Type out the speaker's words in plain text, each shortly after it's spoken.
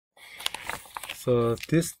So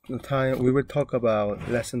this time we will talk about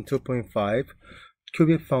lesson 2.5,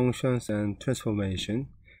 cubic functions and transformation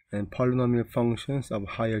and polynomial functions of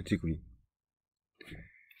higher degree.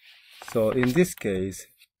 So in this case,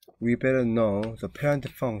 we better know the parent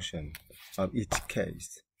function of each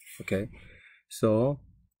case. Okay, so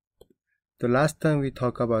the last time we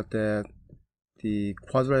talked about that the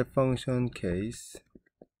quadratic function case,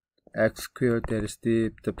 x squared, that is the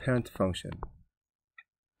parent function.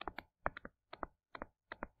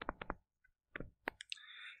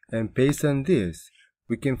 And based on this,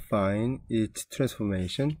 we can find its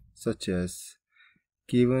transformation, such as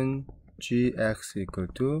given gx equal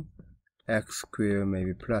to x squared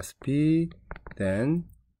maybe plus b, then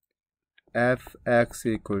fx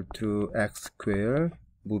equal to x squared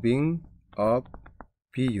moving up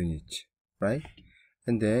b units, right?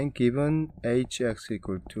 And then given hx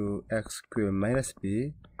equal to x squared minus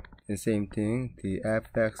b, and same thing, the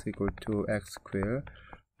fx equal to x squared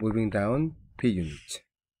moving down b units.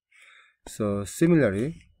 So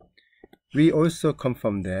similarly, we also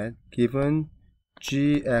confirm that given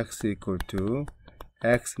gx equal to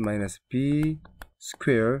x minus b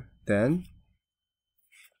squared, then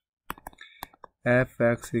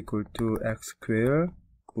fx equal to x squared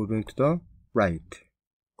moving to the right,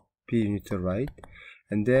 b unit to the right,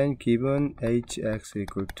 and then given hx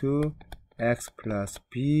equal to x plus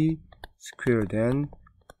b squared, then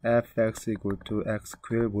fx equal to x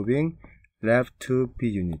squared moving left to b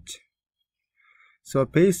unit. So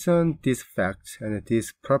based on this fact and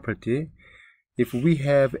this property, if we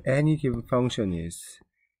have any given function is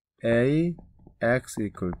a x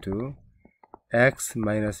equal to x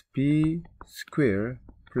minus b squared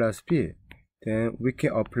plus b, then we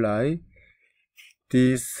can apply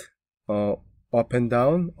this up and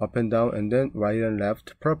down, and then right and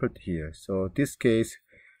left property here. So this case,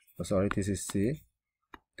 this is C.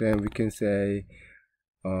 Then we can say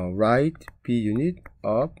right b unit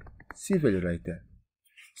up C value like that.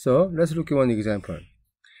 So let's look at one example.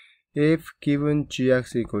 If given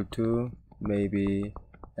gx equal to maybe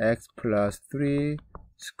x plus 3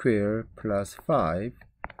 squared plus 5,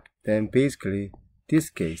 then basically this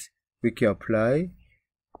case we can apply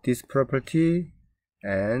this property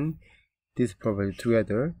and this property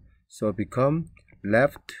together, so become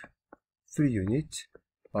left 3 units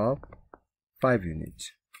up 5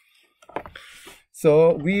 units.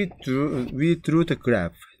 So we drew the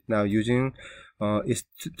graph now using its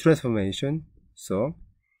transformation. So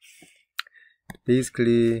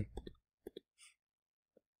basically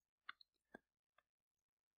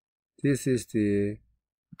this is the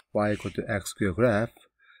y equal to x squared graph.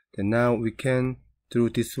 Then now we can draw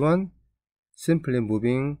this one simply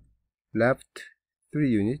moving left 3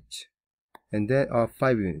 units and then up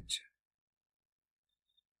 5 units.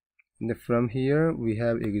 And from here we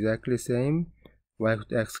have exactly same y equal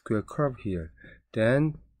to x squared curve here.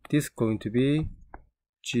 Then this is going to be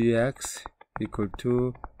gx equal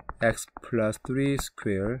to x plus 3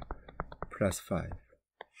 squared plus 5.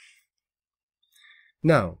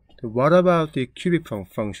 Now, what about the cubic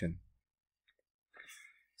function?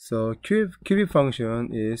 So cubic function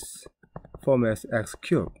is formed as x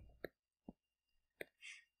cubed.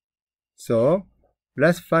 So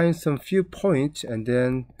let's find some few points and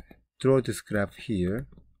then draw this graph here.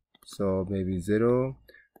 So maybe 0,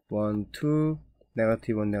 1, 2,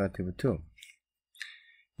 negative 1, negative 2.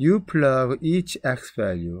 You plug each x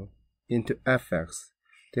value into fx,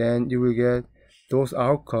 then you will get those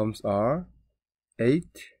outcomes are 8,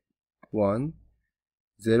 1,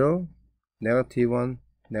 0, negative 1,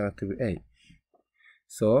 negative 8.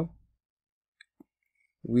 So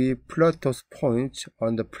we plot those points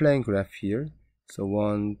on the plane graph here. So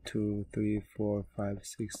 1, 2, 3, 4, 5,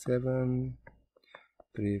 6, 7,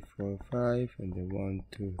 3, 4, 5, and then 1,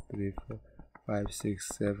 2, 3, 4, 5, 6,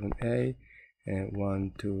 7, 8, and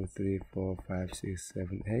 1, 2, 3, 4, 5, 6,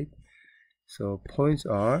 7, 8. So points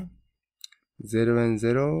are 0 and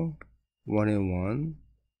 0, 1 and 1,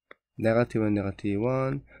 negative and negative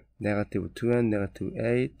 1, negative 2 and negative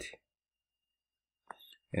 8,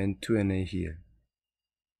 and 2 and 8 here.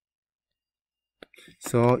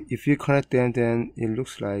 So if you connect them, then it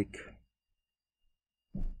looks like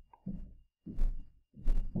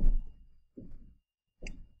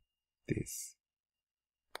this.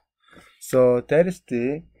 So that is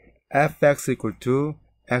the fx equal to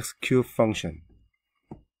x cubed function.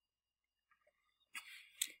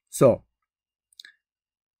 So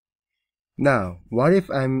now what if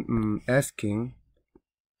I'm asking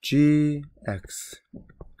gx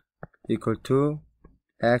equal to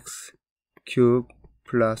x cubed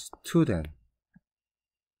plus 2 then?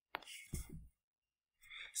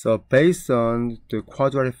 So based on the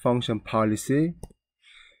quadratic function policy,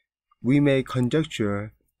 we may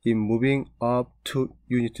conjecture in moving up 2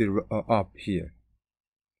 units up here.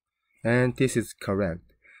 And this is correct.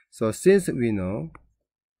 So since we know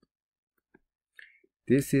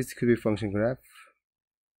this is cubic function graph,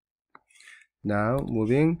 now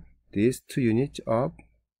moving these 2 units up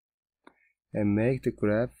and make the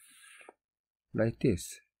graph like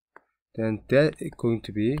this, then that is going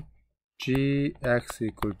to be gx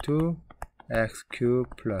equal to x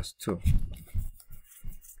cubed plus 2.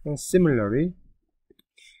 And similarly,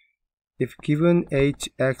 if given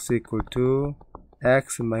hx equal to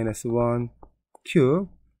x minus 1 cube,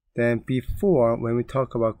 then before, when we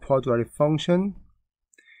talk about quadratic function,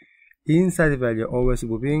 inside value always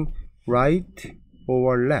moving right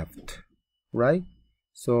or left, right?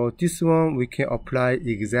 So this one we can apply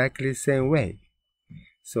exactly same way.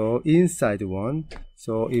 So inside one,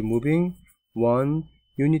 so it moving 1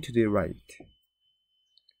 unit to the right.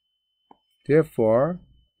 Therefore,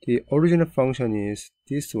 the original function is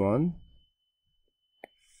this one.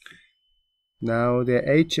 Now the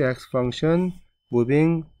hx function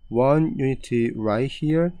moving 1 unit to right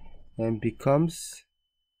here and becomes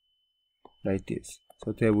like this.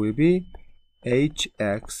 So there will be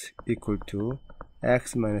hx equal to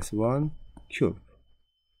x minus 1 cube.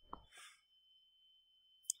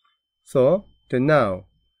 So then now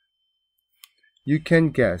you can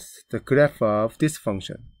guess the graph of this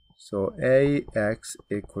function. So ax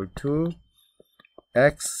equal to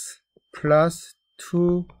x plus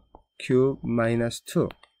 2 cube minus 2.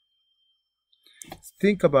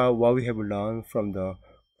 Think about what we have learned from the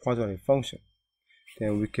quadratic function.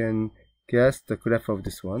 Then we can guess the graph of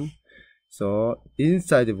this one. So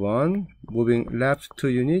inside one moving left 2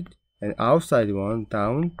 units and outside one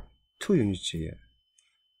down 2 units here.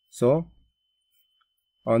 So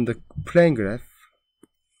on the plane graph,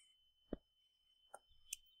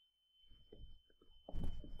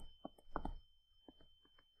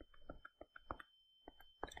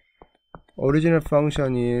 original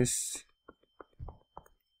function is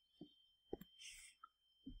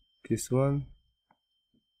this one.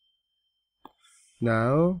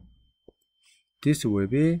 Now this will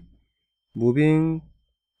be moving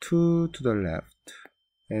 2 to the left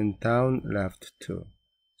and down left 2.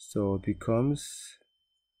 So it becomes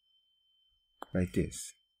like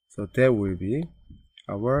this. So that will be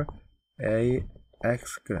our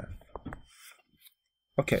AX graph.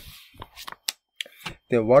 Okay.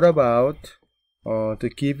 Then what about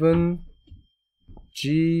the given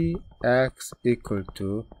gx equal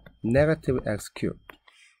to negative x cubed?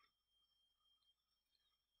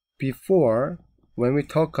 Before, when we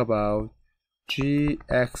talk about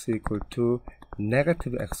gx equal to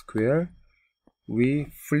negative x squared,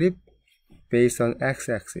 we flip based on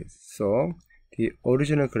x-axis. So the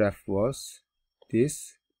original graph was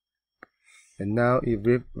this, and now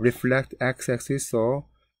it reflects x-axis, so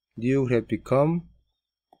you have become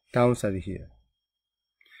downside here.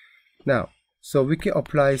 Now, so we can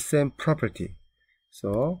apply same property.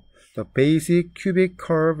 So the basic cubic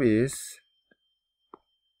curve is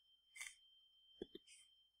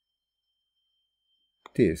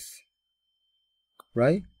this,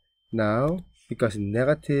 right? Now, because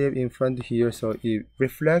negative in front here, so it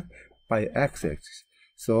reflects by x-axis.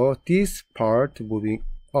 So this part moving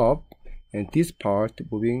up and this part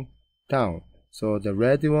moving down. So the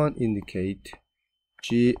red one indicate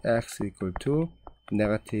gx equal to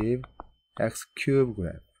negative x cubed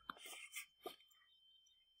graph.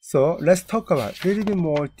 So let's talk about a little bit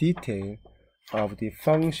more detail of the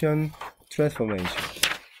function transformation.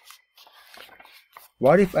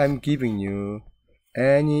 What if I'm giving you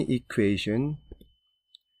any equation,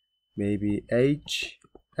 maybe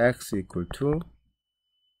hx equal to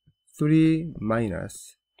 3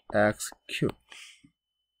 minus x cubed?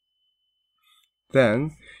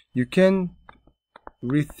 Then you can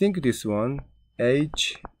rethink this one,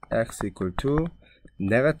 hx equal to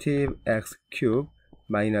negative x cubed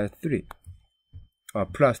minus 3 or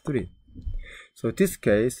plus 3. So in this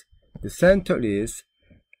case, the center is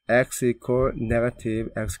x equal negative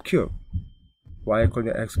x cubed, y equal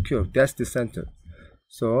to x cubed. That's the center.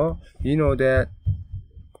 So you know that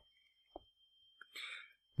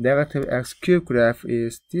negative x cubed graph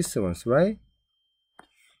is this one, right?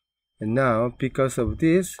 And now because of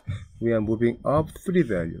this, we are moving up 3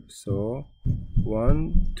 values. So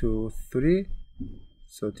 1, 2, 3.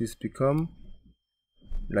 So this become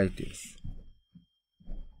like this.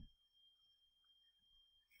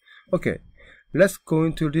 Okay, let's go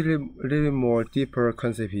into a little more deeper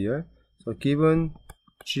concept here. So given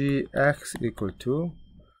gx equal to,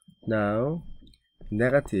 now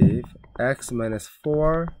negative x minus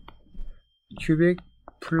 4 cubic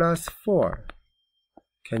plus 4.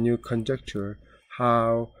 Can you conjecture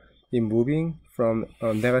how in moving from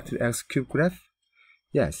a negative x cube graph?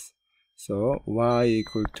 Yes. So y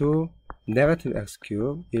equal to negative x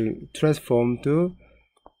cube will transform to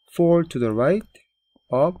 4 to the right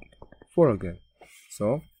of 4 again.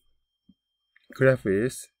 So graph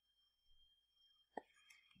is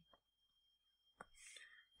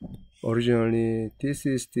originally this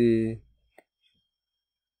is the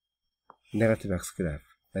negative x graph,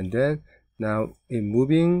 and then now in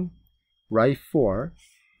moving right 4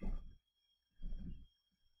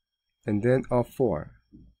 and then up 4,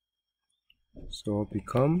 so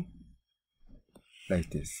become like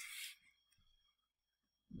this.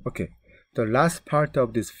 Okay, the last part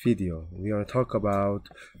of this video we are going to talk about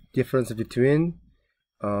difference between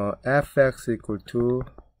fx equal to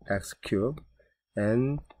x cube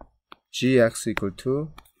and gx equal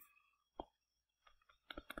to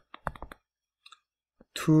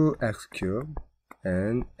 2x cube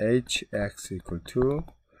and hx equal to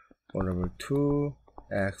 1 over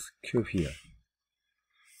 2x cube here.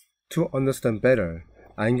 To understand better,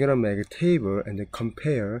 I'm gonna make a table and then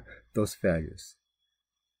compare those values.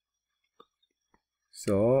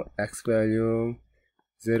 So x value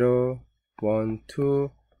 0, 1,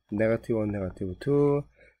 2, negative 1, negative 2,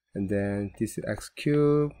 and then this is x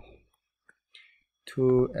cube,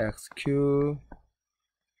 2x cube,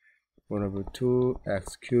 1 over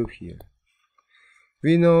 2x cube here.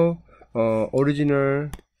 We know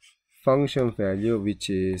original function value, which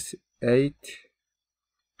is 8,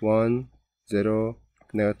 1, 0,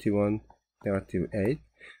 negative 1, negative 8.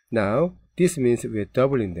 Now this means we're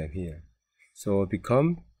doubling them here. So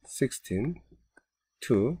become 16,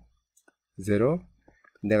 2, 0,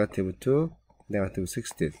 negative 2, negative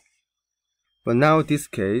 16. But now this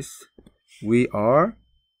case, we are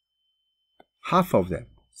half of them.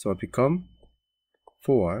 So become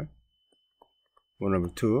 4, 1 over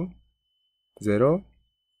 2, 0,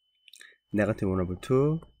 negative 1 over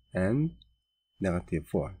 2, and negative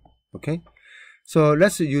 4. Okay? So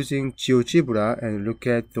let's using GeoGebra and look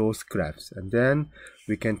at those graphs, and then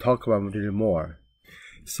we can talk about a little more.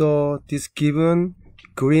 So this given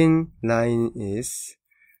green line is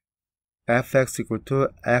fx equal to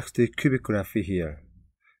x to the cubic graph here.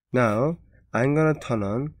 Now I'm gonna turn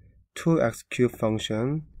on 2x cube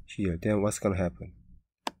function here. Then what's gonna happen?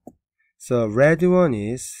 So red one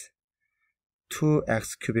is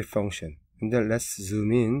 2x cubic function, and then let's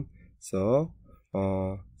zoom in. So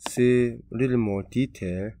see a little more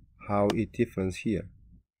detail how it differs here.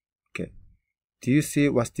 Okay, do you see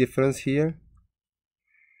what's difference here?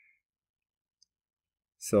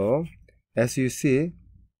 So as you see,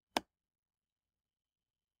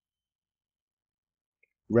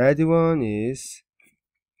 red one is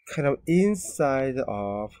kind of inside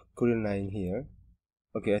of green line here.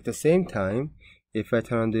 Okay, at the same time, if I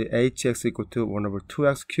turn on the hx equal to 1 over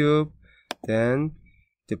 2x cube, then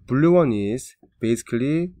the blue one is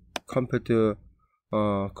basically compared to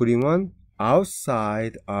green one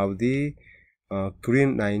outside of the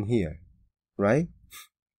green line here, right?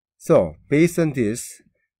 So based on this,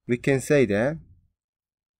 we can say that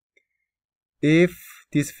if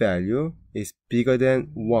this value is bigger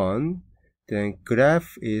than 1, then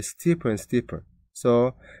graph is steeper and steeper.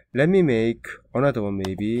 So let me make another one,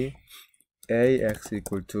 maybe ax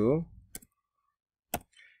equal to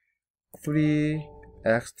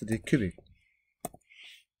 3x to the cubic.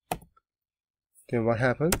 Then what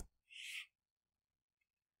happened?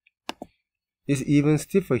 It's even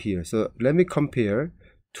steeper here. So let me compare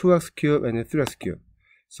 2x cube and 3x cube.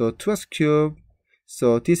 So 2x cube,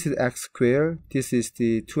 so this is x squared, this is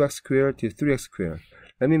the 2x squared, this is 3x squared.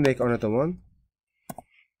 Let me make another one.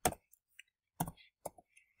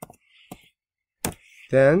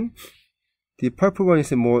 Then the purple one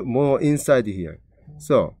is more inside here.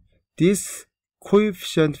 So this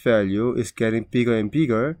coefficient value is getting bigger and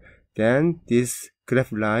bigger. Then this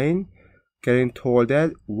graph line getting toward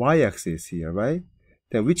that y-axis here, right?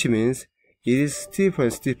 Then which means it is steeper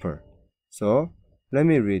and steeper. So let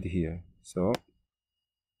me read here. So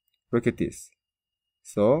look at this.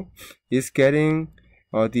 So it's getting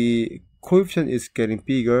the coefficient is getting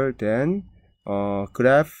bigger than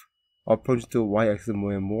graph approach to y-axis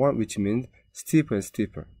more and more, which means steeper and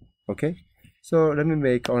steeper. Okay, so let me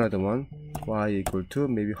make another one. Y equal to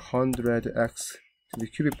maybe 100x to the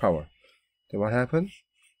cubic power. Then what happened?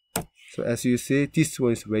 So as you see, this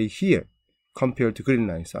one is way here compared to green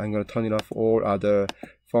line. So I'm going to turn it off all other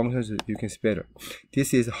functions so you can see better.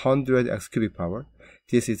 This is 100x cubic power.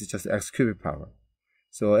 This is just x cubic power.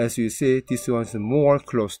 So as you see, this one is more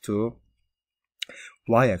close to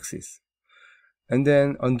y-axis. And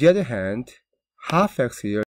then on the other hand, half x here